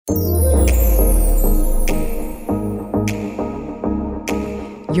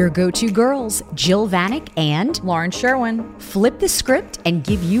Your go-to girls, Jill Vanek and Lauren Sherwin. flip the script and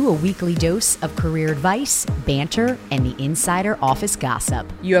give you a weekly dose of career advice, banter, and the insider office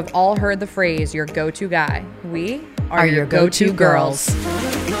gossip. You have all heard the phrase, your go-to guy. We Are your go-to girls.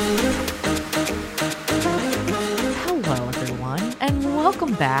 Hello, everyone, and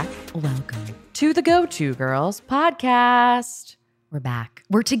welcome back Welcome. to the Go-To Girls podcast. We're back.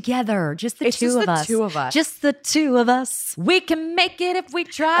 We're together. Just the It's two just of the us. two of us. Just the two of us. We can make it if we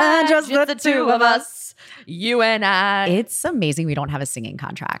try. Just the two of us. You and I. It's amazing we don't have a singing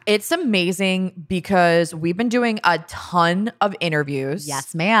contract. It's amazing because we've been doing a ton of interviews.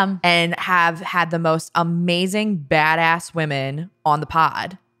 Yes, ma'am. And have had the most amazing badass women on the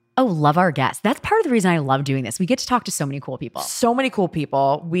pod. Oh, love our guests. That's part of the reason I love doing this. We get to talk to so many cool people. So many cool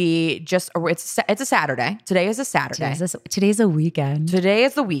people. It's a Saturday. Today is a Saturday. Today's a weekend. Today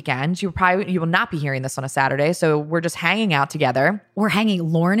is the weekend. You will not be hearing this on a Saturday. So we're just hanging out together, We're hanging.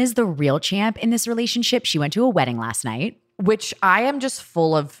 Lauren is the real champ in this relationship. She went to a wedding last night. which I am just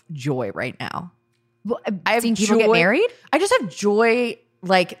full of joy right now. I have Seeing people get joy- married? I just have joy.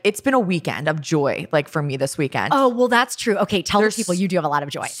 Like, it's been a weekend of joy, like, for me this weekend. Oh, well, that's true. Okay, tell There's- the people you do have a lot of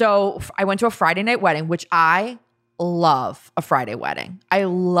joy. So I went to a Friday night wedding, which I love a Friday wedding. I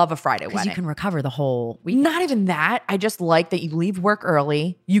love a Friday Because wedding. you can recover the whole week. Not even that. I just like that you leave work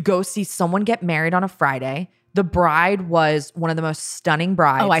early. You go see someone get married on a Friday. The bride was one of the most stunning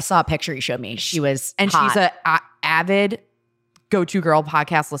brides. Oh, I saw a picture you showed me. She was And hot. she's a avid Go-To Girl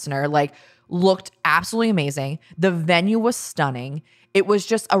podcast listener. Like, looked absolutely amazing. The venue was stunning. It was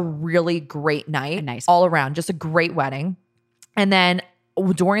just a really great night. A nice all around. Just a great wedding. And then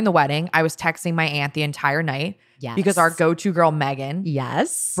during the wedding, I was texting my aunt the entire night. Yes. Because our Go-To Girl, Megan,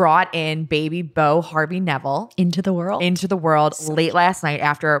 Yes. brought in baby Bo Harvey Neville Into the world. into the world late last night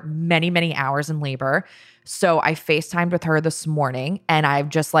after many, many hours in labor. So I FaceTimed with her this morning, and I am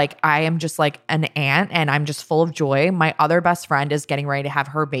just like an aunt, and I'm just full of joy. My other best friend is getting ready to have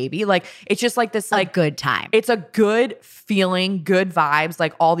her baby. Like, it's just like this, a like, good time. it's a good feeling, good vibes.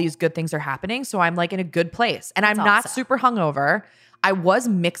 Like, all these good things are happening. So I'm like in a good place, and I'm not awesome. super hungover. I was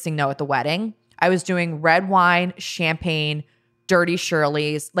mixing though at the wedding. I was doing red wine, champagne, Dirty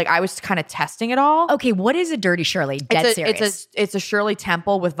Shirley's. Like, I was kind of testing it all. Okay, what is a Dirty Shirley? Dead serious. It's a Shirley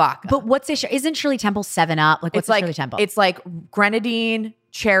Temple with vodka. But what's a isn't Shirley Temple 7-Up? Like, what's a Shirley Temple? It's like grenadine,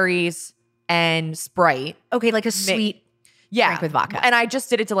 cherries, and Sprite. okay, like a sweet drink with vodka. And I just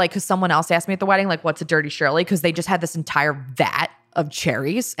did it to, like, because someone else asked me at the wedding, like, what's a Dirty Shirley? Because they just had this entire vat of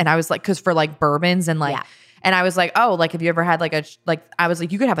cherries. And I was like, because for like bourbons and like, Yeah. and I was like, oh, like, have you ever had I was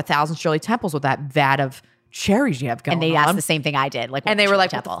like, you could have 1,000 Shirley Temples with that vat of cherries you have going And they on. asked the same thing I did. Like, And they were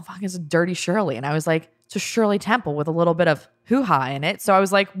like, what Temple. the fuck is a Dirty Shirley? And I was like, it's a Shirley Temple with a little bit of hoo-ha in it. So I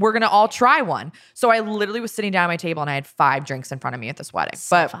was like, we're going to all try one. So I literally was sitting down at my table and I had 5 drinks in front of me at this wedding.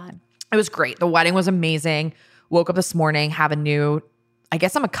 But fun. it was great. The wedding was amazing. Woke up this morning, have a new, I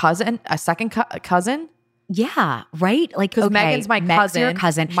guess I'm a second cousin. Yeah, right? Like, Because okay, Megan's my Meg's cousin. your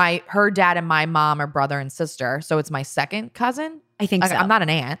cousin. Her dad and my mom are brother and sister. So it's my second cousin. I think Like, so. I'm not an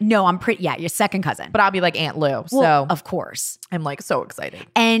aunt, No, I'm pretty. Yeah, your second cousin. but I'll be like Aunt Lou. Well, So of course. I'm like so excited.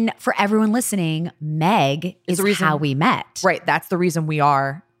 And for everyone listening, Meg is the reason- how we met. Right. That's the reason we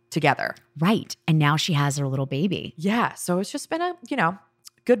are together. Right. And now she has her little baby. Yeah. So it's just been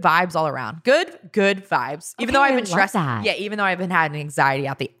good vibes all around. Good vibes. Even Okay, though I've I been love stressed. that. Yeah. Even though I've been having anxiety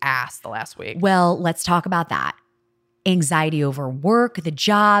out the ass the last week. Well, let's talk about that. Anxiety over work, the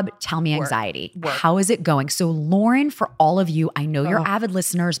job. Tell me anxiety. Work. How is it going? So, Lauren, for all of you, I know you're avid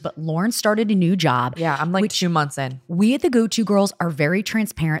listeners, but Lauren started a new job. Yeah. I'm like 2 months in. We at the Go-To Girls are very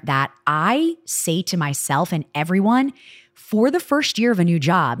transparent that I say to myself and everyone, for the first year of a new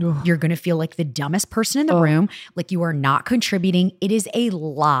job, you're going to feel like the dumbest person in the room, like you are not contributing. It is a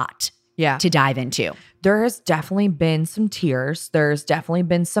lot Yeah. to dive into. There has definitely been some tears. There's definitely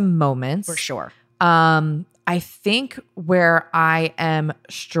been some moments. For sure. I think where I am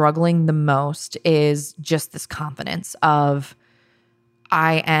struggling the most is just this confidence of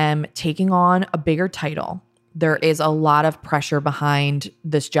I am taking on a bigger title. There is a lot of pressure behind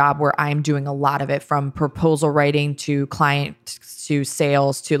this job where I'm doing a lot of it, from proposal writing to client to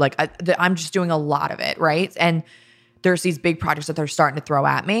sales to I'm just doing a lot of it, right? And there's these big projects that they're starting to throw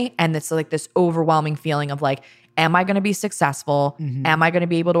at me. And it's like this overwhelming feeling of like, am I going to be successful? Am I going to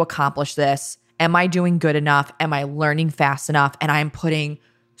be able to accomplish this? Am I doing good enough? Am I learning fast enough? And I'm putting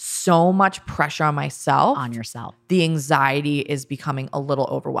so much pressure on myself. On yourself. The anxiety is becoming a little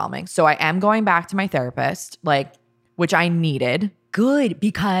overwhelming. So I am going back to my therapist, which I needed. Good,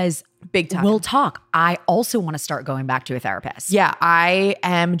 because Big time. We'll talk. I also want to start going back to a therapist. Yeah, I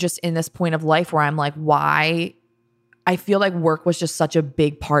am just in this point of life where I'm like, why? I feel like work was just such a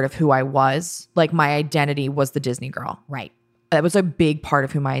big part of who I was. Like my identity was the Disney girl. Right. That was a big part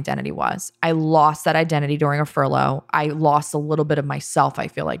of who my identity was. I lost that identity during a furlough. I lost a little bit of myself, I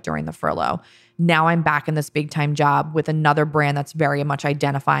feel like, during the furlough. Now I'm back in this big time job with another brand that's very much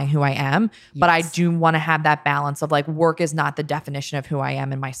identifying who I am. Yes. But I do want to have that balance of like, work is not the definition of who I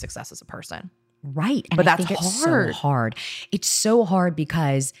am and my success as a person. Right. And but I that's think hard. It's so hard. It's so hard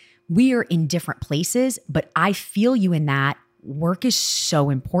because we are in different places, but I feel you in that work is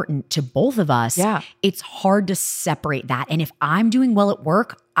so important to both of us. Yeah. It's hard to separate that. And if I'm doing well at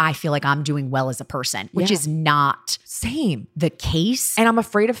work, I feel like I'm doing well as a person, which is not the case. And I'm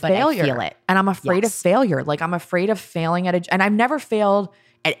afraid of failure. I feel it. And I'm afraid of failure. Like I'm afraid of failing and I've never failed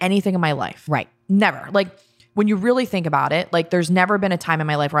at anything in my life. Right. Never. Like when you really think about it, like there's never been a time in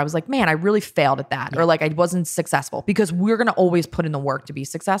my life where I was like, man, I really failed at that. Or like I wasn't successful, because we're going to always put in the work to be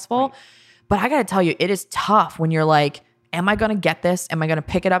successful. Right. But I got to tell you, it is tough when you're like, am I going to get this? Am I going to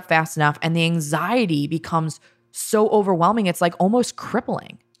pick it up fast enough? And the anxiety becomes so overwhelming. It's like almost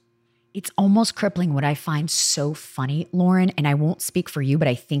crippling. It's almost crippling. What I find so funny, Lauren, and I won't speak for you, but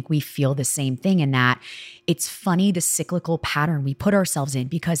I think we feel the same thing in that it's funny the cyclical pattern we put ourselves in,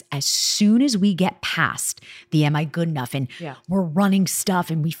 because as soon as we get past the am I good enough and we're running stuff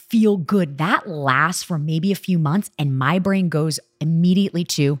and we feel good, that lasts for maybe a few months and my brain goes immediately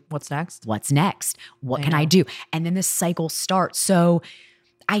to what's next? What's next? What can I do? And then the cycle starts. So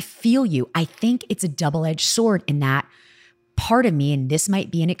I feel you. I think it's a double-edged sword in that part of me, and this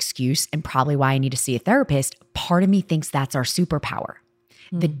might be an excuse and probably why I need to see a therapist, part of me thinks that's our superpower.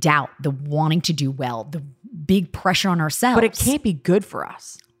 The doubt, the wanting to do well, the big pressure on ourselves. But it can't be good for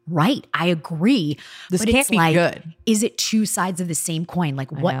us. Right. I agree. This can't be good. Is it two sides of the same coin?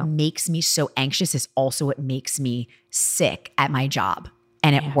 Like what makes me so anxious is also what makes me sick at my job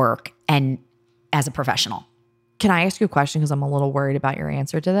and at work and as a professional. Can I ask you a question? Because I'm a little worried about your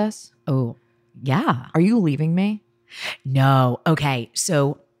answer to this. Oh, yeah. Are you leaving me? No. Okay.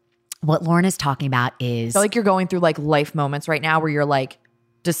 So what Lauren is talking about is, I feel like you're going through like life moments right now where you're like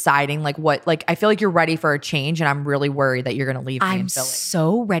deciding like what, like I feel like you're ready for a change and I'm really worried that you're going to leave me in Philly. I'm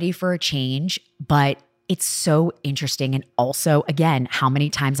so ready for a change, but it's so interesting. And also, again, how many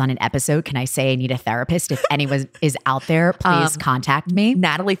times on an episode can I say I need a therapist? If anyone is out there, please contact me.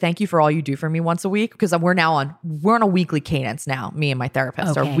 Natalie, thank you for all you do for me once a week, because we're on a weekly cadence now. Me and my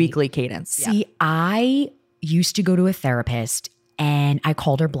therapist are weekly cadence. See, I used to go to a therapist and I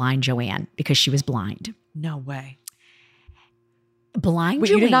called her Blind Joanne because she was blind. No way. Blind Wait,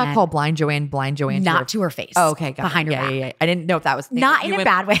 Joanne. You did not call Blind Joanne not to her face. Oh, okay. Behind her back. Yeah. I didn't know if that was not in a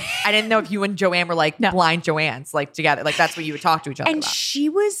bad way. I didn't know if you and Joanne were like Blind Joannes, like together. Like that's what you would talk to each other and about.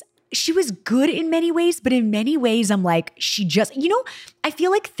 she was good in many ways, but in many ways I'm like, she just, I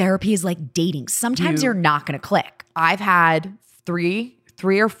feel like therapy is like dating. Sometimes you're not going to click. I've had three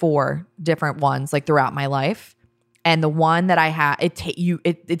or four different ones like throughout my life. And the one that I had, it's dating.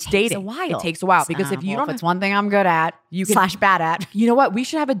 It takes a while because if you don't, it's one thing I'm good at, / bad at. You know what? We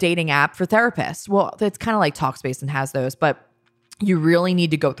should have a dating app for therapists. Well, it's kind of like Talkspace and has those, but you really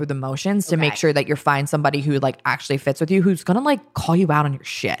need to go through the motions to make sure that you find somebody who like actually fits with you, who's gonna like call you out on your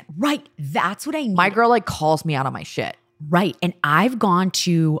shit. Right. That's what I need. My girl like calls me out on my shit. Right. And I went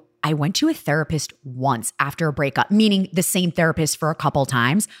to a therapist once after a breakup, meaning the same therapist for a couple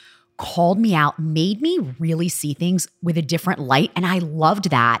times, called me out, made me really see things with a different light. And I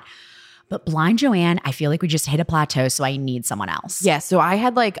loved that. But Blind Joanne, I feel like we just hit a plateau. So I need someone else. Yeah. So I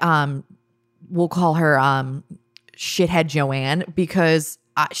had like, we'll call her shithead Joanne, because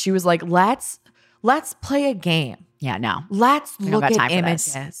she was like, let's play a game. Yeah, no. Let's look at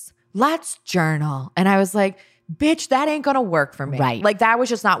images. Let's journal. And I was like, bitch, that ain't gonna work for me. Right. Like that was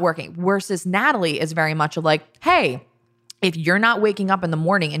just not working. Versus Natalie is very much like, hey, if you're not waking up in the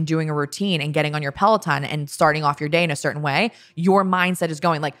morning and doing a routine and getting on your Peloton and starting off your day in a certain way, your mindset is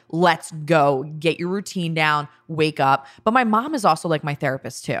going like, let's go, get your routine down, wake up. But my mom is also like my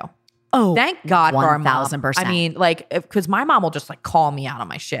therapist too. Oh, thank God for our mom. 1000%. I mean, like, because my mom will just like call me out on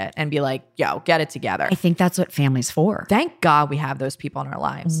my shit and be like, yo, get it together. I think that's what family's for. Thank God we have those people in our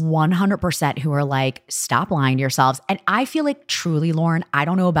lives. 100% who are like, stop lying to yourselves. And I feel like truly, Lauren, I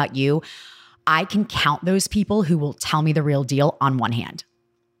don't know about you, I can count those people who will tell me the real deal on one hand.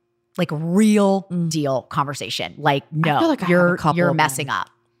 Like real deal conversation. Like, no, I feel like you're messing up.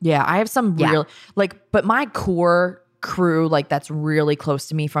 Yeah, I have some real, like, but my core crew, like that's really close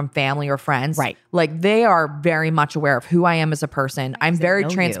to me from family or friends, Right. like they are very much aware of who I am as a person. I'm very know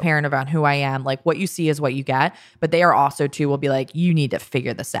you. transparent about who I am. Like what you see is what you get, but they are also too will be like, you need to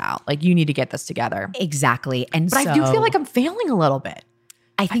figure this out. Like you need to get this together. Exactly. And But I do feel like I'm failing a little bit.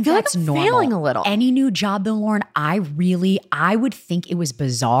 I think feel like that's I'm normal. failing a little. Any new job though, Lauren, I would think it was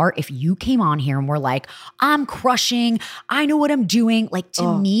bizarre if you came on here and were like, I'm crushing, I know what I'm doing. Like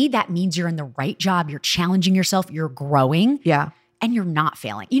to me, that means you're in the right job. You're challenging yourself. You're growing. Yeah. And you're not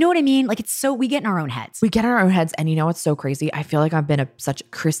failing. You know what I mean? Like we get in our own heads. We get in our own heads. And you know what's so crazy? I feel like I've been such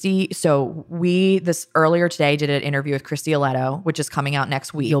Christy. So this earlier today did an interview with Christy Aletto, which is coming out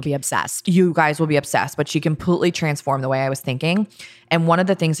next week. You'll be obsessed. You guys will be obsessed, but she completely transformed the way I was thinking. And one of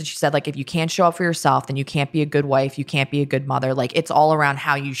the things that she said, like, if you can't show up for yourself, then you can't be a good wife. You can't be a good mother. Like it's all around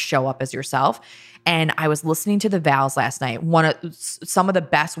how you show up as yourself. And I was listening to the vows last night. Some of the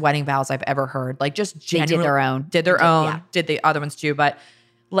best wedding vows I've ever heard. Like just genuinely did their own. Did their own. Yeah. Did the other ones too. But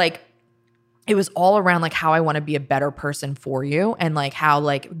like it was all around like how I want to be a better person for you and like how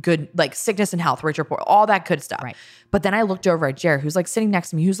like good, like sickness and health, rich or poor, all that good stuff. Right. But then I looked over at Jared, who's like sitting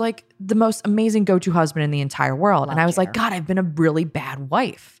next to me, who's like the most amazing go-to husband in the entire world. And I was like, God, I've been a really bad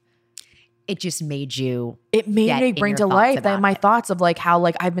wife. It just made you. It made get me in bring your to thoughts life about my it. thoughts of like how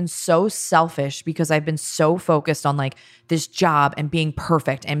like I've been so selfish because I've been so focused on like this job and being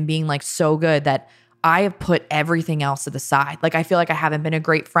perfect and being like so good that I have put everything else to the side. Like I feel like I haven't been a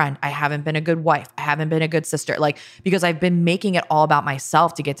great friend. I haven't been a good wife. I haven't been a good sister. Like because I've been making it all about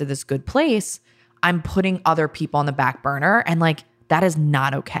myself to get to this good place, I'm putting other people on the back burner and like that is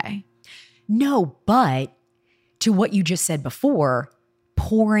not okay. No, but to what you just said before,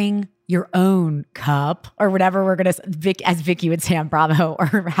 pouring your own cup or whatever we're going to, as Vicky would say on Bravo or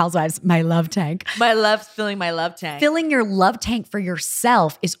Housewives, my love tank. My love's filling my love tank. Filling your love tank for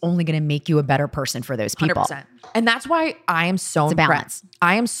yourself is only going to make you a better person for those people. 100%. And that's why I am so It's a balance. impressed.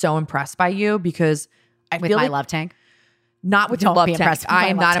 I am so impressed by you because I With feel my like love tank. not with your Don't love be tank. impressed with I my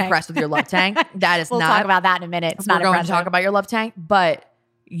am love not tank. impressed with your love tank. That is We'll not. talk about that in a minute. It's We're not going impressive. to talk about your love tank, but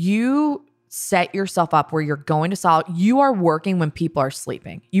you set yourself up where you're going to solve. You are working when people are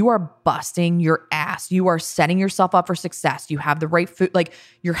sleeping. You are busting your ass. You are setting yourself up for success. You have the right food, like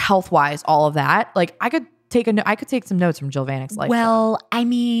your health wise, all of that. Like I could take some notes from Jill Vanek's life. Well, I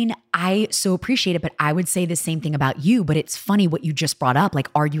mean, I so appreciate it, but I would say the same thing about you. But it's funny what you just brought up. Like,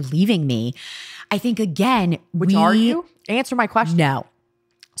 are you leaving me? I think again, which are you? Answer my question. No.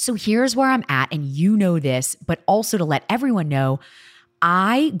 So here's where I'm at, and you know this, but also to let everyone know,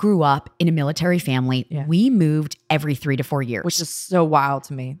 I grew up in a military family. Yeah. We moved every 3 to 4 years. Which is so wild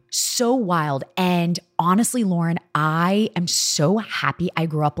to me. So wild. And honestly, Lauren, I am so happy I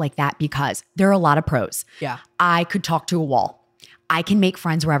grew up like that because there are a lot of pros. Yeah. I could talk to a wall. I can make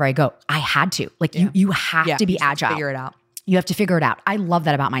friends wherever I go. I had to. Like you have to be you just agile. Figure it out. You have to figure it out. I love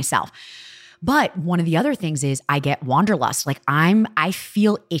that about myself. But one of the other things is I get wanderlust. Like I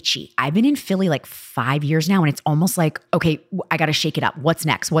feel itchy. I've been in Philly like 5 years now, and it's almost like, okay, I got to shake it up. What's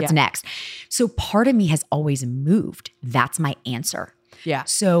next? What's next? So part of me has always moved. That's my answer. Yeah.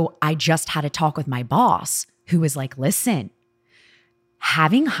 So I just had a talk with my boss who was like, listen,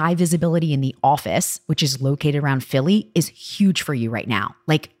 having high visibility in the office, which is located around Philly, is huge for you right now.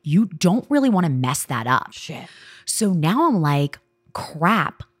 Like you don't really want to mess that up. Shit. So now I'm like,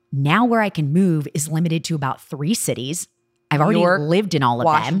 crap. Now where I can move is limited to about 3 cities. I've already York, lived in all of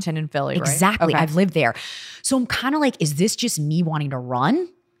Washington them. and Philly, right? Exactly. Okay. I've lived there. So I'm kind of like, is this just me wanting to run?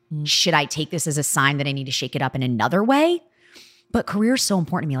 Should I take this as a sign that I need to shake it up in another way? But career is so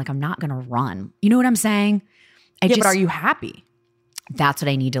important to me. Like I'm not going to run. You know what I'm saying? But are you happy? That's what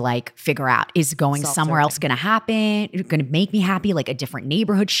I need to like figure out. Is going somewhere else going to happen? Going to make me happy? Like a different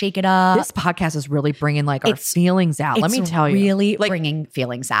neighborhood, shake it up. This podcast is really bringing like our feelings out. Let me tell you. Really like, bringing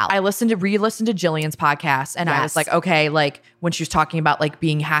feelings out. I re-listened to Jillian's podcast and I was like, okay, like when she was talking about like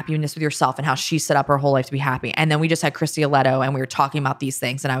being happiness with yourself and how she set up her whole life to be happy. And then we just had Christy Aletto and we were talking about these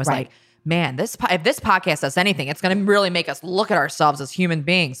things. And I was like, man, if this podcast does anything, it's going to really make us look at ourselves as human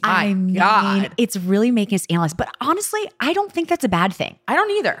beings. My God. It's really making us analyze. But honestly, I don't think that's a bad thing. I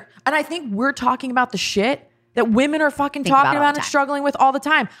don't either. And I think we're talking about the shit that women are fucking Think talking about all about the and time. struggling with all the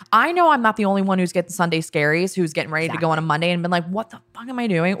time. I know I'm not the only one who's getting Sunday scaries, who's getting ready to go on a Monday and been like, what the fuck am I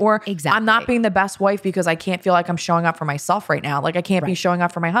doing? Or Exactly. I'm not being the best wife because I can't feel like I'm showing up for myself right now. Like I can't be showing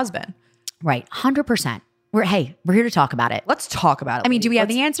up for my husband. Right. 100%. We're here to talk about it. Let's talk about it. I mean, do we have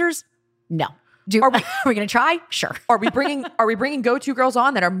Let's- the answers? No. Are we going to try? Sure. Are we bringing go-to girls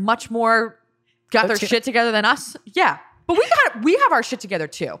on that are much more got their shit together than us? Yeah. But we have our shit together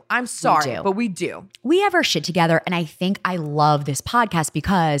too. I'm sorry, do. but we do. We have our shit together. And I think I love this podcast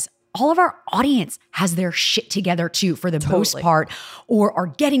because all of our audience has their shit together too, for the most part, or are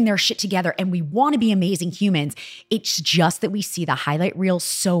getting their shit together. And we want to be amazing humans. It's just that we see the highlight reel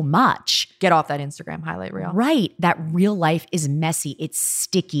so much. Get off that Instagram highlight reel. Right. That real life is messy. It's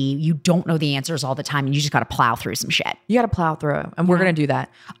sticky. You don't know the answers all the time. And you just got to plow through some shit. You got to plow through it. And we're going to do that.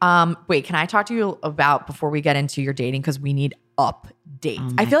 Wait, can I talk to you about, before we get into your dating, because we need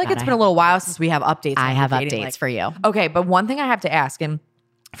updates. I feel like it's been a little while since we have updates. I have updates for you. Okay. But one thing I have to ask, and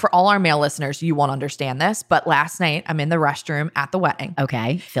for all our male listeners, you won't understand this, but last night I'm in the restroom at the wedding.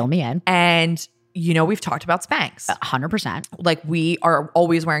 Okay. Fill me in. And we've talked about Spanx. 100%. Like, we are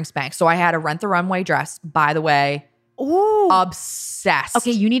always wearing Spanx. So I had a Rent the Runway dress, by the way. Ooh. Obsessed.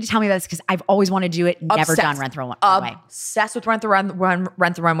 Okay, you need to tell me this because I've always wanted to do it. Never done Rent the Runway. Obsessed with Rent the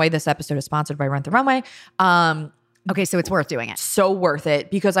Runway. This episode is sponsored by Rent the Runway. Okay, so it's worth doing it. So worth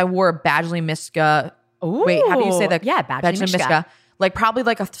it, because I wore a Badgley Mischka. Wait, how do you say that? Yeah, Badgley Mischka. Like, probably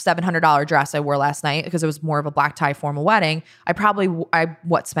like a $700 dress I wore last night because it was more of a black tie formal wedding. I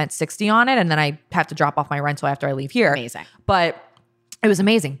spent $60 on it, and then I have to drop off my rental after I leave here. Amazing. But it was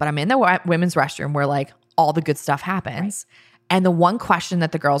amazing. But I'm in the women's restroom where like all the good stuff happens. Right. And the one question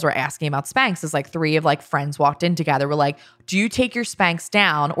that the girls were asking about Spanx is, like, 3 of like friends walked in together, were like, do you take your Spanx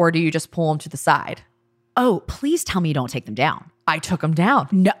down or do you just pull them to the side? Oh, please tell me you don't take them down. I took them down.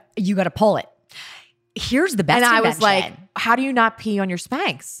 No, you got to pull it. Here's the best And I invention. was like, how do you not pee on your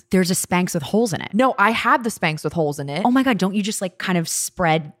Spanx? There's a Spanx with holes in it. No, I had the Spanx with holes in it. Oh my God, don't you just like kind of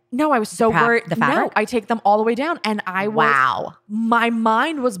spread? No, I was so worried. The fabric? No, I take them all the way down. And my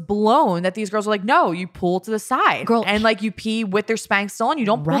mind was blown that these girls were like, no, you pull to the side. Girl. And like, you pee with their Spanx still on. You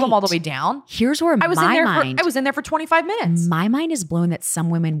don't pull them all the way down. Here's where I was in there for 25 minutes. My mind is blown that some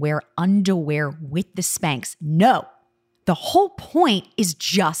women wear underwear with the Spanx. No, the whole point is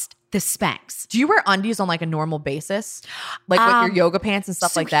just the Spanx. Do you wear undies on like a normal basis? Like with your yoga pants and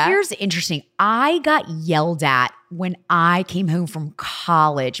stuff like that? Here's interesting. I got yelled at when I came home from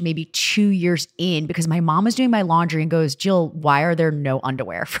college, maybe 2 years in, because my mom was doing my laundry and goes, Jill, why are there no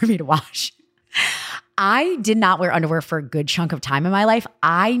underwear for me to wash? I did not wear underwear for a good chunk of time in my life.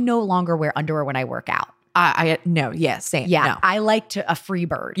 I no longer wear underwear when I work out. Same. Yeah, no. I like a free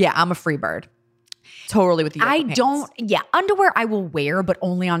bird. Yeah, I'm a free bird. Totally with you. Underwear I will wear, but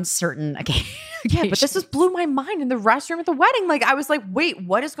only on certain occasions. Yeah, but this just blew my mind in the restroom at the wedding. Like, I was like, wait,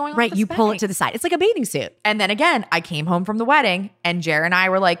 what is going on? Right, you pull it to the side. It's like a bathing suit. And then again, I came home from the wedding, and Jared and I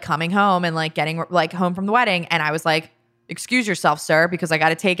were like coming home and like getting like home from the wedding, and I was like, excuse yourself, sir, because I got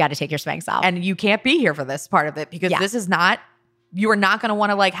to take your Spanx off. And you can't be here for this part of it, because this is not, you are not going to want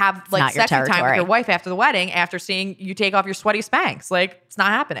to like have like sexy time with your wife after the wedding after seeing you take off your sweaty Spanx. Like, it's not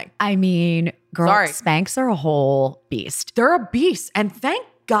happening. I mean, girl, Spanx are a whole beast. They're a beast. And thank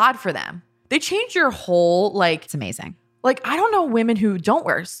God for them. They changed your whole, like, it's amazing. Like, I don't know women who don't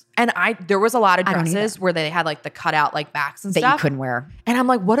wear, and there was a lot of dresses where they had like the cutout like backs and stuff that you couldn't wear. And I'm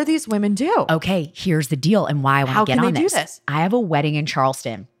like, what do these women do? Okay, here's the deal and why I want to get on this. Do this. I have a wedding in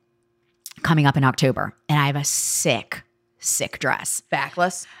Charleston coming up in October, and I have a sick dress.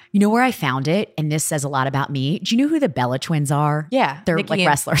 Backless. You know where I found it? And this says a lot about me. Do you know who the Bella twins are? Yeah. They're like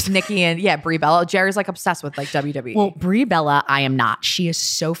wrestlers. Nikki and Brie Bella. Jerry's like obsessed with like WWE. Well, Brie Bella, I am not. She is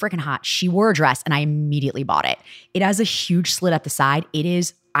so freaking hot. She wore a dress and I immediately bought it. It has a huge slit at the side.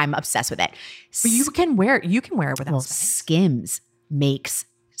 I'm obsessed with it. But you can wear it without Spanx. Skims makes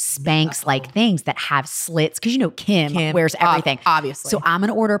Spanx like things that have slits, because Kim wears everything, obviously. So I'm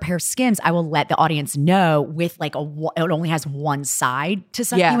gonna order a pair of Skims. I will let the audience know with like it only has one side to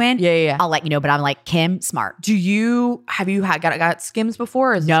suck you in. Yeah. I'll let you know, but I'm like, Kim, smart. Have you got Skims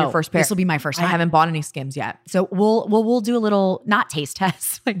before? Or is this your first pair? This will be my first time. I haven't bought any Skims yet. So we'll do a little, not taste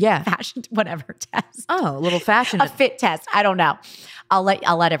test, like fashion, whatever test. Oh, a little fashion, a fit test. I don't know. I'll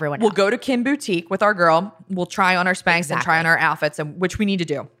let everyone know. We'll go to Kim Boutique with our girl. We'll try on our Spanx and try on our outfits, which we need to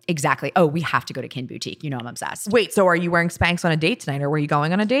do. Exactly. Oh, we have to go to Kim Boutique. I'm obsessed. Wait, so are you wearing Spanx on a date tonight, or were you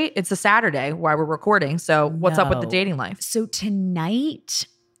going on a date? It's a Saturday while we're recording. So what's up with the dating life? So tonight,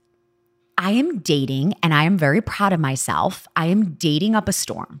 I am dating, and I am very proud of myself. I am dating up a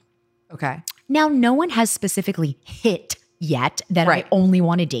storm. Okay. Now, no one has specifically hit yet that I only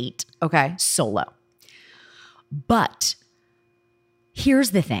want to date. Okay. Solo. But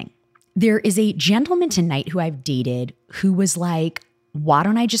here's the thing. There is a gentleman tonight who I've dated who was like, why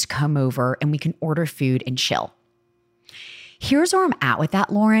don't I just come over and we can order food and chill? Here's where I'm at with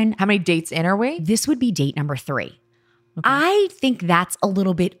that, Lauren. How many dates in are we? This would be date number 3. Okay. I think that's a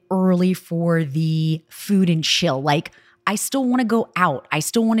little bit early for the food and chill. Like, I still want to go out. I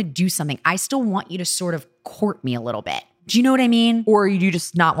still want to do something. I still want you to sort of court me a little bit. Do you know what I mean? Or you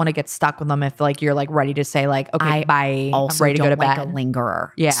just not want to get stuck with them if like you're like ready to say like, okay, bye. Also I'm ready to go to like bed. a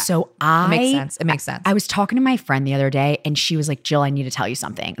lingerer. Yeah. So It makes sense. It makes sense. I was talking to my friend the other day and she was like, Jill, I need to tell you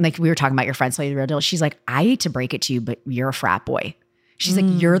something. And like we were talking about your friends, so the real deal. She's like, I hate to break it to you, but you're a frat boy. She's like,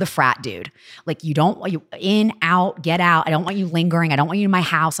 you're the frat dude. Like you don't want you in, out, get out. I don't want you lingering. I don't want you in my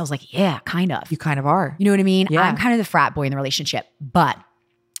house. I was like, yeah, kind of. You kind of are. You know what I mean? Yeah. I'm kind of the frat boy in the relationship, but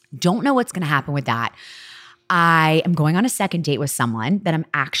don't know what's going to happen with that. I am going on a second date with someone that I'm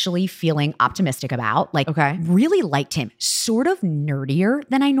actually feeling optimistic about. Like, Okay. really liked him. Sort of nerdier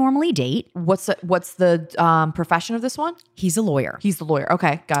than I normally date. What's the profession of this one? He's a lawyer. He's the lawyer.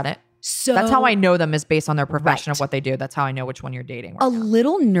 Okay, got it. So That's how I know them, is based on their profession Right. of what they do. That's how I know which one you're dating. a Right now.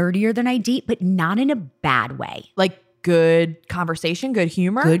 little nerdier than I date, but not in a bad way. Like good conversation, good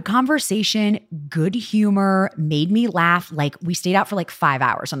humor. Good conversation, good humor, made me laugh. Like we stayed out for like 5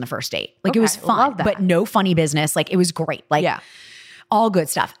 hours on the first date. Like it was Okay, fun, love that. but no funny business. Like it was great. Like Yeah. all good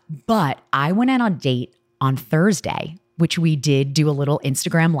stuff. But I went out on a date on Thursday, which we did do a little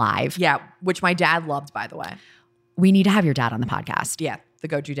Instagram live. Yeah, which my dad loved, by the way. We need to have your dad on the podcast. Yeah, the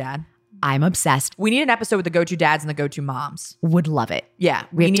go-to dad. I'm obsessed. We need an episode with the go-to dads and the go-to moms. Would love it. Yeah,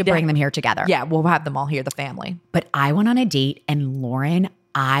 We have need to bring them here together. Yeah, we'll have them all here, the family. But I went on a date and Lauren,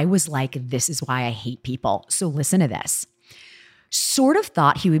 I was like, this is why I hate people. So listen to this. Sort of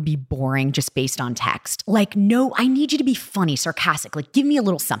thought he would be boring just based on text. Like, no, I need you to be funny, sarcastic. Like, give me a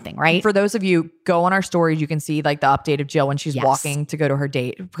little something, right? For those of you, go on our stories. You can see like the update of Jill when she's Yes. walking to go to her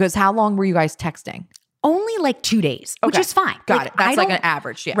date. Because how long were you guys texting? Only like 2 days, which Okay. is fine. Got it. That's I like don't- an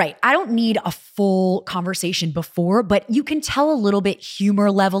average. Yeah. Right. I don't need a full conversation before, but you can tell a little bit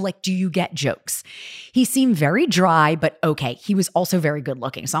humor level. Like, do you get jokes? He seemed very dry, but okay. He was also very good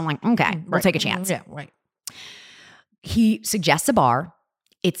looking. So I'm like, okay, we'll Right. take a chance. Yeah, right. He suggests a bar.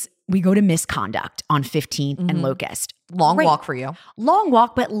 We go to Misconduct on 15th and Mhm. Locust. Long Great. walk for you. Long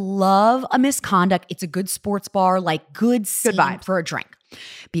walk, but love a Misconduct. It's a good sports bar, like good scene vibe. for a drink.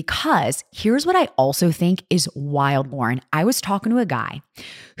 Because here's what I also think is wild, Lauren. I was talking to a guy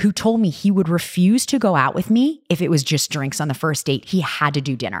who told me he would refuse to go out with me if it was just drinks on the first date. He had to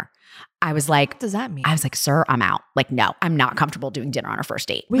do dinner. I was like, What does that mean? sir, I'm out. Like, no, I'm not comfortable doing dinner on a first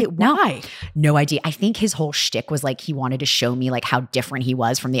date. Wait, Like, no. why? No idea. I think his whole shtick was like he wanted to show me like how different he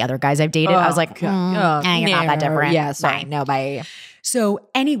was from the other guys I've dated. I was like, you're not that different. Yeah, sorry. Bye. No, bye. So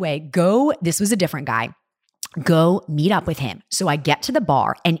anyway, this was a different guy. Go meet up with him. So I get to the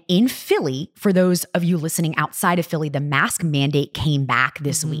bar, and in Philly, for those of you listening outside of Philly, the mask mandate came back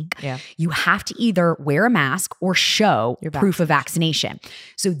this week. Yeah. You have to either wear a mask or show Your proof of vaccination.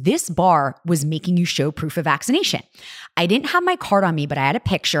 So this bar was making you show proof of vaccination. I didn't have my card on me, but I had a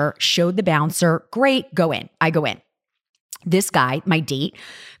picture, showed the bouncer, great, go in. I go in. This guy, my date,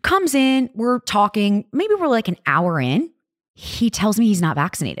 comes in, we're talking, maybe we're like an hour in. He tells me he's not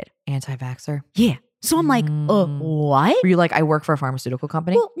vaccinated. Anti-vaxxer. Yeah. So I'm like, what? Were you like, I work for a pharmaceutical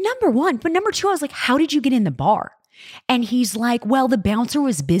company? Well, number one. But number two, I was like, how did you get in the bar? And he's like, well, the bouncer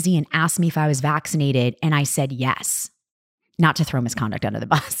was busy and asked me if I was vaccinated. And I said yes. Not to throw Misconduct under the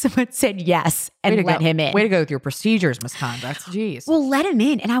bus, but said yes and Way to let go. him in. Way to go with your procedures, Misconduct. Jeez. Well, let him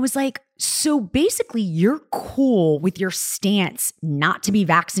in. And I was like, so basically, you're cool with your stance not to be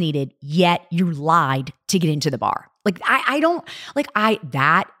vaccinated, yet you lied to get into the bar. Like,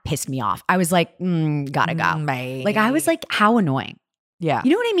 that pissed me off. I was like, gotta go. Bye. Like, I was like, how annoying. yeah.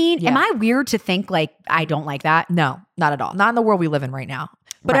 You know what I mean? Yeah. Am I weird to think like I don't like that? No, not at all. Not in the world we live in right now.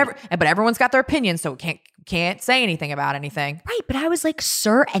 But Right. but everyone's got their opinion, so can't say anything about anything. Right. But I was like,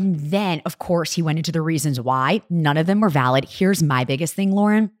 sir. And then, of course, he went into the reasons why. None of them were valid. Here's my biggest thing,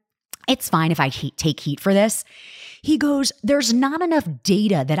 Lauren. It's fine if I take heat for this. He goes, there's not enough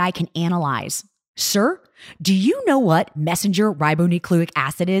data that I can analyze. Sir, do you know what messenger ribonucleic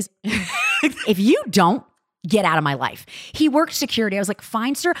acid is? If you don't, get out of my life. He worked security. I was like,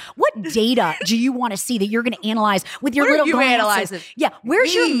 fine, sir. What data do you want to see that you're going to analyze with your Where little you glasses? analyze it? Yeah.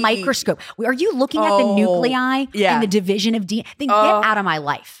 Where's your Me. microscope? Are you looking at the nuclei yeah. and the division of DNA? Then get out of my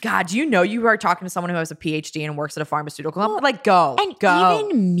life. God, do you know you are talking to someone who has a PhD and works at a pharmaceutical company? Like, go. And go.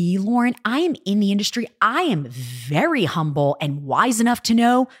 even me, Lauren, I am in the industry. I am very humble and wise enough to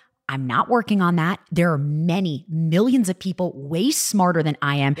know I'm not working on that. There are many millions of people way smarter than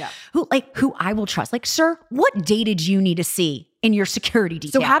I am who I will trust. Like, sir, what data do you need to see in your security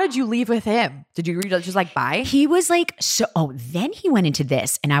detail? So how did you leave with him? Did you just like bye? He was like, then he went into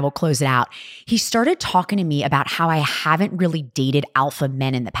this, and I will close it out. He started talking to me about how I haven't really dated alpha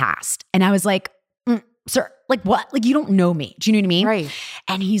men in the past. And I was like, sir, Like what? Like you don't know me. Do you know what I mean? Right.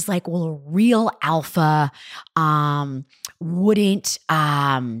 And he's like, well, a real alpha knows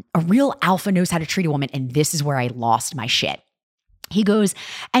how to treat a woman. And this is where I lost my shit. He goes,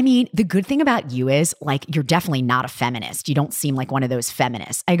 I mean, the good thing about you is like, you're definitely not a feminist. You don't seem like one of those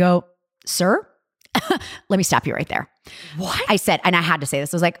feminists. I go, sir, let me stop you right there. What? I said, and I had to say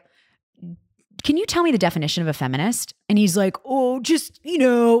this. I was like, can you tell me the definition of a feminist? And he's like, oh, just,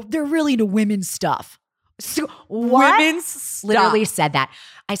 they're really into women's stuff. So, what? Women's stuff. Literally said that.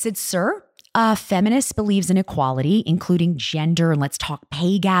 I said, sir, a feminist believes in equality, including gender, and let's talk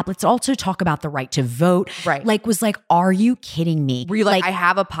pay gap. Let's also talk about the right to vote. Right. Like, was like, are you kidding me? Were you like, I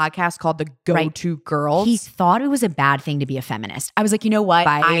have a podcast called The Go-To Girls? He thought it was a bad thing to be a feminist. I was like, you know what?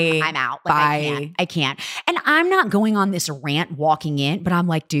 Bye. I'm out. Like, I can't. And I'm not going on this rant walking in, but I'm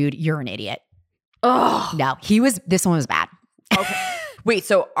like, dude, you're an idiot. Oh no, this one was bad. Okay. Wait,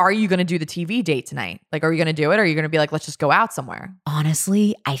 so are you going to do the TV date tonight? Like, are you going to do it? Or are you going to be like, let's just go out somewhere?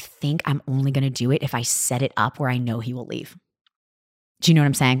 Honestly, I think I'm only going to do it if I set it up where I know he will leave. Do you know what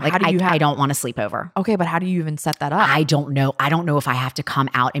I'm saying? Like, I don't want to sleep over. Okay, but how do you even set that up? I don't know. I don't know if I have to come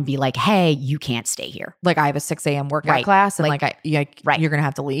out and be like, hey, you can't stay here. Like, I have a 6 a.m. workout class and right. you're going to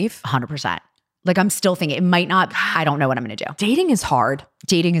have to leave? 100%. Like, I'm still thinking it might not, I don't know what I'm going to do. Dating is hard.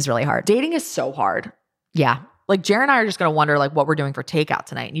 Dating is really hard. Dating is so hard. Yeah. Like Jared and I are just going to wonder like what we're doing for takeout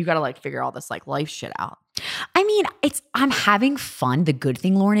tonight. And you got to like figure all this like life shit out. I mean, I'm having fun. The good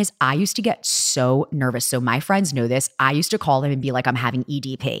thing, Lauren, is I used to get so nervous. So my friends know this. I used to call them and be like, I'm having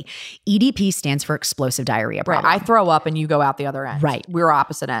EDP. EDP stands for explosive diarrhea problem. Right. I throw up and you go out the other end. Right. We're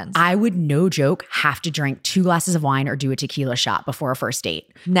opposite ends. I would, no joke, have to drink 2 glasses of wine or do a tequila shot before a first date.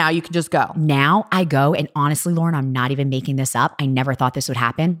 Now you can just go. Now I go, and honestly, Lauren, I'm not even making this up. I never thought this would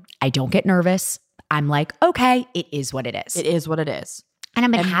happen. I don't get nervous. I'm like, okay, it is what it is. It is what it is. And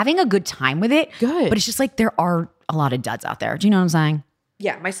I've been having a good time with it. Good. But it's just like there are a lot of duds out there. Do you know what I'm saying?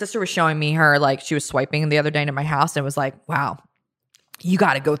 Yeah. My sister was showing me her, like she was swiping the other day into my house and it was like, wow, you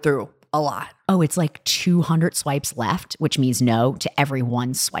got to go through a lot. Oh, it's like 200 swipes left, which means no to every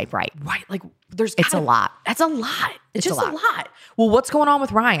one swipe right. Right. Like it's a lot. That's a lot. It's just a lot. Well, what's going on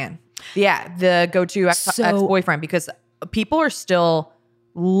with Ryan? Yeah. The go-to ex-boyfriend, because people are still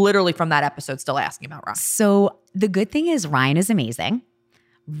literally from that episode still asking about Ryan. So the good thing is Ryan is amazing.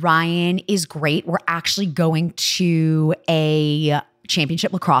 Ryan is great. We're actually going to a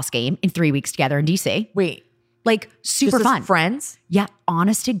championship lacrosse game in 3 weeks together in DC. Wait. Like super Just fun. As friends? Yeah.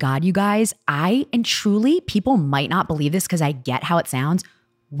 Honest to God, you guys, and truly, people might not believe this because I get how it sounds.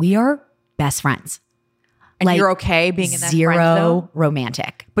 We are best friends. And like, you're okay being in that zero friend zone?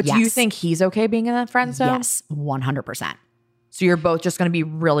 Romantic. But yes. do you think he's okay being in that friend zone? Yes, 100%. So you're both just going to be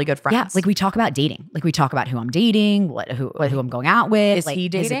really good friends. Yeah, like we talk about dating. Like we talk about who I'm dating, who I'm going out with. Is like he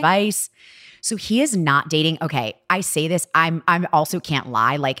dating? His advice. So he is not dating. Okay, I say this. I'm also can't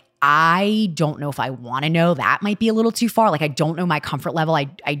lie. Like I don't know if I want to know. That might be a little too far. Like I don't know my comfort level. I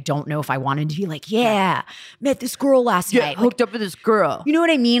don't know if I wanted to be like, yeah, met this girl last night. Hooked up with this girl. You know what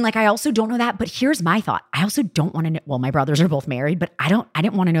I mean? Like I also don't know that. But here's my thought. I also don't want to know. Well, my brothers are both married, but I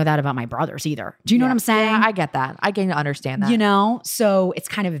didn't want to know that about my brothers either. Do you know what I'm saying? Yeah, I get that. I can understand that. You know? So it's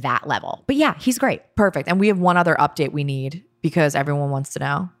kind of that level. But yeah, he's great. Perfect. And we have one other update we need because everyone wants to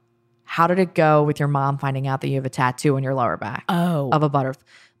know. How did it go with your mom finding out that you have a tattoo on your lower back? Oh. Of a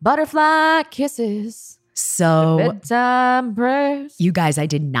butterfly kisses. So bedtime prayers. You guys, I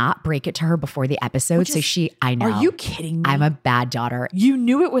did not break it to her before the episode. I know. Are you kidding me? I'm a bad daughter. You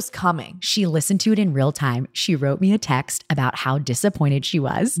knew it was coming. She listened to it in real time. She wrote me a text about how disappointed she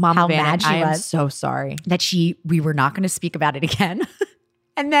was. Mom, how Vanna, mad she I was. am so sorry. That we were not going to speak about it again.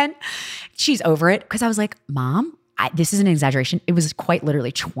 And then she's over it because I was like, Mom, this is an exaggeration. It was quite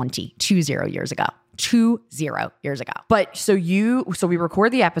literally 20 years ago. 20 years ago. But so we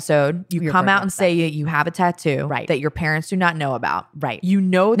record the episode. You come out and say you have a tattoo right. that your parents do not know about. Right. You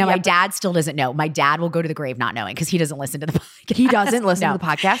know. Now my dad still doesn't know. My dad will go to the grave not knowing because he doesn't listen to the podcast. He doesn't listen to the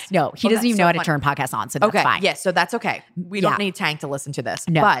podcast? No, he doesn't even know how to turn podcasts on. So that's fine. Yes. So that's okay. We don't need Tank to listen to this.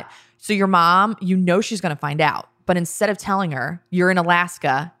 No. But so your mom, she's going to find out. But instead of telling her, you're in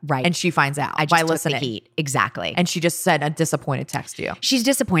Alaska, right? And she finds out by listening. The heat. Exactly. And she just said a disappointed text to you. She's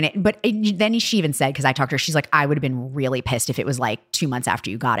disappointed. But then she even said, because I talked to her, she's like, I would have been really pissed if it was like 2 months after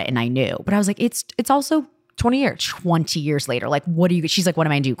you got it. And I knew. But I was like, it's also 20 years. 20 years later. Like, she's like, what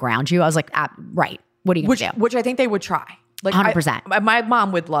am I going to do? Ground you? I was like, right. What are you going to do? Which I think they would try. Like 100%. My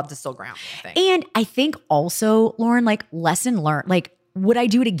mom would love to still ground me, I think. And I think also, Lauren, like lesson learned. Like, would I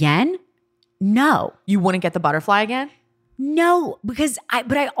do it again? No. You wouldn't get the butterfly again? No, because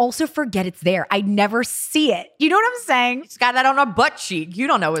I also forget it's there. I never see it. You know what I'm saying? It's got that on a butt cheek. You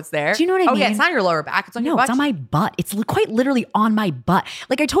don't know it's there. Do you know what I mean? Oh yeah, it's not your lower back. It's on your butt. No, it's on my butt. It's quite literally on my butt.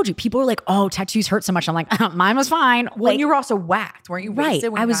 Like I told you, people are like, oh, tattoos hurt so much. I'm like, mine was fine. When you were also whacked, weren't you right.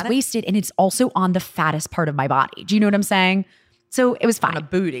 wasted? I was wasted, and it's also on the fattest part of my body. Do you know what I'm saying? So it was fine. On the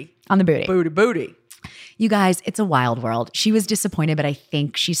booty. On the booty. Booty. You guys, it's a wild world. She was disappointed, but I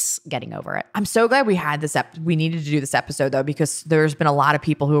think she's getting over it. I'm so glad we had this. We needed to do this episode though, because there's been a lot of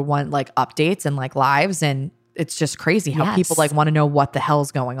people who want like updates and like lives, and it's just crazy how people like want to know what the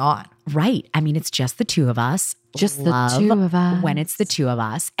hell's going on. Right. I mean, it's just the two of us. Just the two of us. When it's the two of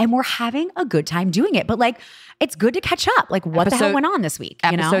us, and we're having a good time doing it. But like, it's good to catch up. Like, what the hell went on this week?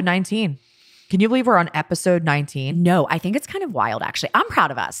 Episode 19. Can you believe we're on episode 19? No, I think it's kind of wild, actually. I'm proud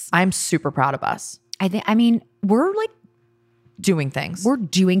of us. I'm super proud of us. I mean, we're like doing things. We're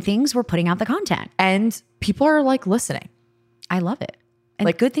doing things. We're putting out the content. And people are like listening. I love it. And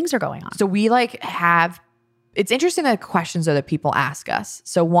like good things are going on. So we like it's interesting the questions that people ask us.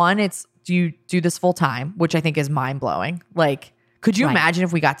 So one, it's, do you do this full time? Which I think is mind blowing. Like, could you imagine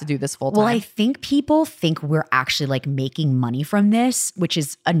if we got to do this full time? Well, I think people think we're actually like making money from this, which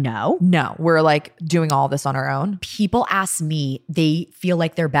is a no. No, we're like doing all this on our own. People ask me, they feel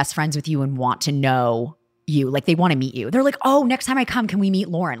like they're best friends with you and want to know you. Like they want to meet you. They're like, oh, next time I come, can we meet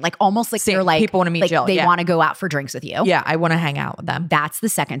Lauren? Like almost like they're like, people want to meet Jill. They want to go out for drinks with you. Yeah, I want to hang out with them. That's the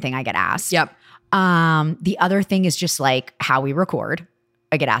second thing I get asked. Yep. The other thing is just like how we record.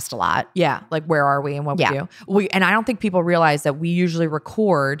 I get asked a lot. Yeah. Like where are we and what we do. And I don't think people realize that we usually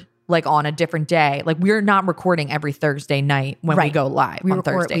record like on a different day. Like we're not recording every Thursday night when we go live on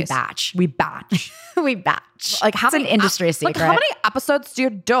Thursdays. We batch. We batch. We batch. Like it's an industry secret. Like how many episodes do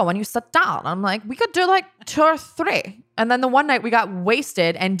you do when you sit down? I'm like, we could do like 2 or 3. And then the one night we got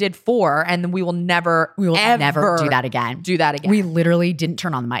wasted and did 4, and then we will never do that again. We literally didn't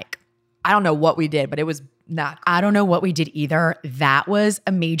turn on the mic. I don't know what we did, but it was not. I don't know what we did either. That was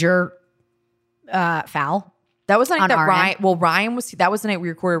a major foul. That was the night that Ryan. Well, Ryan was. That was the night we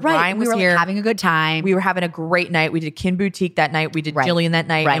recorded. Right. Ryan was we were here, like, having a good time. We were having a great night. We did Kin Boutique that night. We did Jillian that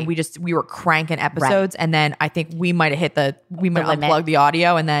night, and we were cranking episodes. And then I think we might have unplugged the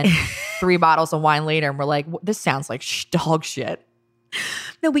audio, and then 3 bottles of wine later, and we're like, this sounds like dog shit.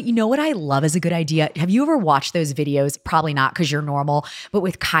 No, but you know what I love is a good idea. Have you ever watched those videos? Probably not because you're normal, but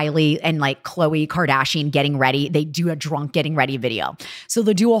with Kylie and like Khloe Kardashian getting ready, they do a drunk getting ready video. So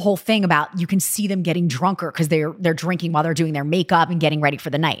they'll do a whole thing about, you can see them getting drunker because they're drinking while they're doing their makeup and getting ready for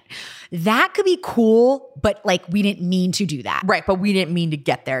the night. That could be cool, but like we didn't mean to do that. Right, but we didn't mean to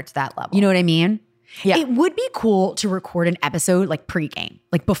get there to that level. You know what I mean? Yeah. It would be cool to record an episode like pre-game,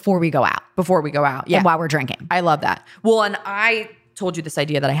 like before we go out. Yeah. And while we're drinking. I love that. Well, and I told you this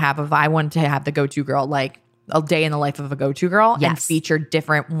idea that I have of I wanted to have the go-to girl, like a day in the life of a go-to girl, and feature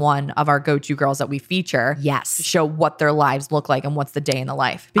different one of our go-to girls that we feature. Yes. To show what their lives look like and what's the day in the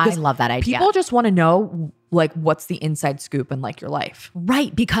life. Because I love that idea. People just want to know like what's the inside scoop in like your life.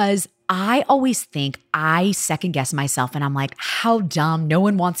 Right. Because I always think I second guess myself and I'm like, how dumb. No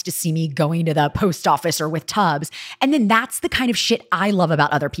one wants to see me going to the post office or with Tubbs. And then that's the kind of shit I love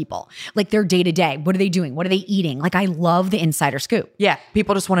about other people. Like their day to day. What are they doing? What are they eating? Like I love the insider scoop. Yeah.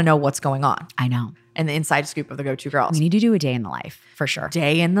 People just want to know what's going on. I know. And the inside scoop of the go-to girls. We need to do a day in the life for sure.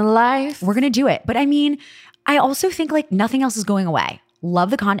 Day in the life. We're going to do it. But I mean, I also think like nothing else is going away.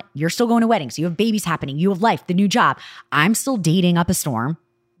 Love the content. You're still going to weddings. You have babies happening. You have life, the new job. I'm still dating up a storm.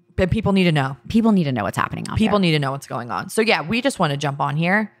 But people need to know. People need to know what's happening out there. People need to know what's going on. So yeah, we just want to jump on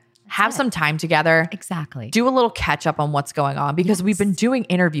here, have some time together. Exactly. Do a little catch up on what's going on because we've been doing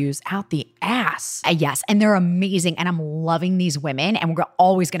interviews out the ass. Yes. And they're amazing. And I'm loving these women. And we're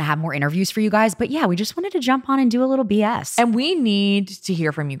always going to have more interviews for you guys. But yeah, we just wanted to jump on and do a little BS. And we need to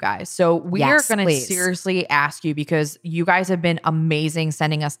hear from you guys. So we are going to seriously ask you because you guys have been amazing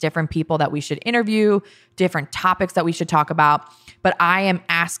sending us different people that we should interview, different topics that we should talk about. But I am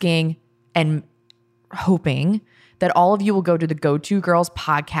asking and hoping that all of you will go to the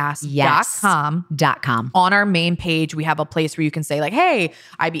GoToGirlsPodcast.com. On our main page, we have a place where you can say like, hey,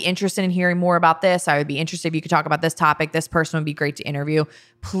 I'd be interested in hearing more about this. I would be interested if you could talk about this topic. This person would be great to interview.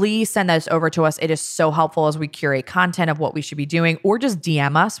 Please send those over to us. It is so helpful as we curate content of what we should be doing, or just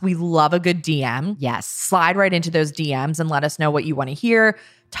DM us. We love a good DM. Yes. Slide right into those DMs and let us know what you want to hear,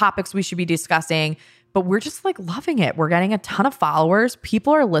 topics we should be discussing. But we're just like loving it. We're getting a ton of followers.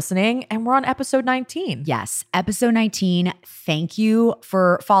 People are listening, and we're on episode 19. Yes. Episode 19. Thank you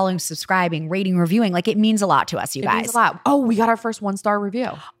for following, subscribing, rating, reviewing. Like, it means a lot to us, you guys. It means a lot. Oh, we got our first 1-star review.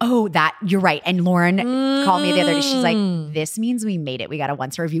 Oh, you're right. And Lauren called me the other day. She's like, this means we made it. We got a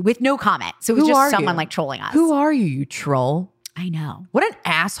 1-star review with no comment. So it was just someone like trolling us. Who are you, you troll? I know. What an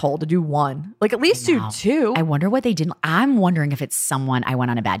asshole to do 1. Like, at least do 2. I wonder what they did. I'm wondering if it's someone I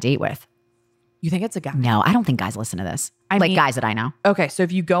went on a bad date with. You think it's a guy? No, I don't think guys listen to this. I mean, guys that I know. Okay, so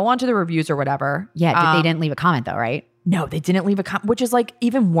if you go onto the reviews or whatever. Yeah, they didn't leave a comment though, right? No, they didn't leave a comment, which is like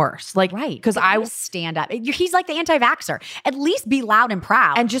even worse. Like, right. Because I stand up. He's like the anti-vaxxer. At least be loud and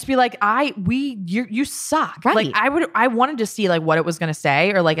proud. And just be like, you suck. Right. Like I wanted to see like what it was going to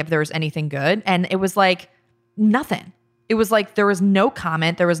say or like if there was anything good. And it was like nothing. It was like there was no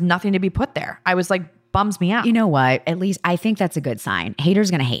comment. There was nothing to be put there. I was like, bums me out. You know what? At least I think that's a good sign. Haters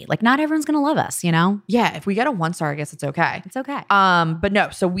gonna hate. Like, not everyone's gonna love us, you know? Yeah, if we get a 1-star, I guess it's okay. It's okay. But no,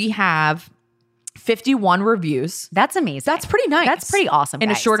 so we have 51 reviews. That's amazing. That's pretty nice. That's pretty awesome, in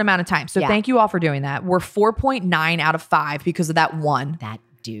guys. a short amount of time. So thank you all for doing that. We're 4.9 out of 5 because of that one. That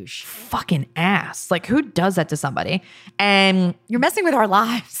douche. Fucking ass. Like, who does that to somebody? And you're messing with our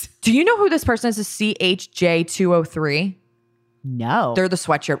lives. Do you know who this person is? A CHJ203. No. They're the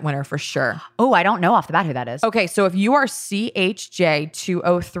sweatshirt winner for sure. Oh, I don't know off the bat who that is. Okay, so if you are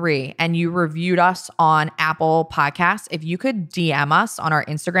CHJ203 and you reviewed us on Apple Podcasts, if you could DM us on our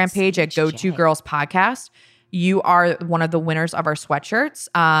Instagram page at Go To Girls Podcast, you are one of the winners of our sweatshirts.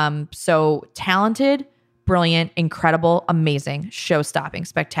 So talented, brilliant, incredible, amazing, show-stopping,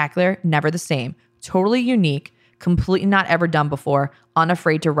 spectacular, never the same, totally unique, completely not ever done before,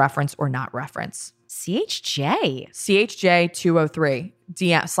 unafraid to reference or not reference. CHJ203.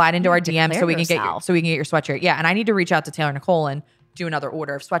 DM, slide into our DM so we can get your sweatshirt. Yeah, and I need to reach out to Taylor Nicole and do another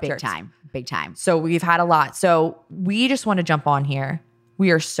order of sweatshirts. Big time. So we've had a lot. So we just want to jump on here.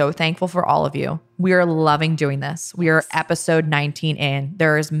 We are so thankful for all of you. We are loving doing this. We are episode 19 in.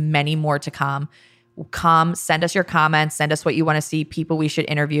 There is many more to come. Come, send us your comments. Send us what you want to see, people we should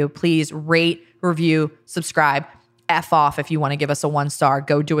interview. Please rate, review, subscribe. F off if you want to give us a 1-star.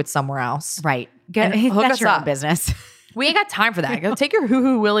 Go do it somewhere else. Right. Hook us your up. own business. We ain't got time for that. Go take your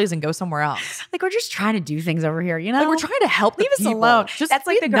hoo-hoo willies and go somewhere else. Like, we're just trying to do things over here, you know? Like, we're trying to help Leave us people. alone. Just that's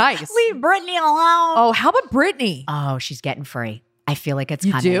like the nice. Leave Brittany alone. Oh, how about Brittany? Oh, she's getting free. I feel like it's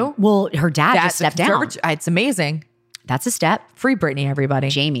you coming. Do? Well, her dad just stepped down. It's amazing. That's a step. Free Brittany, everybody.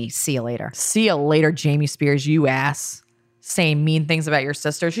 Jamie, see you later. See you later, Jamie Spears, you ass. Saying mean things about your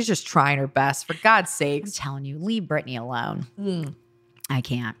sister. She's just trying her best. For God's sakes. I'm telling you, leave Brittany alone. I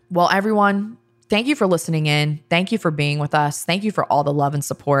can't. Well, everyone, thank you for listening in. Thank you for being with us. Thank you for all the love and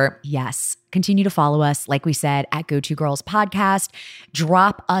support. Yes. Continue to follow us, like we said, at Go To Girls Podcast.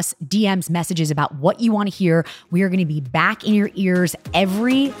 Drop us DMs, messages about what you want to hear. We are going to be back in your ears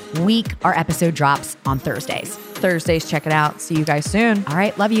every week. Our episode drops on Thursdays. Check it out. See you guys soon. All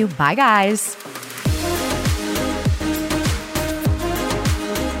right. Love you. Bye, guys.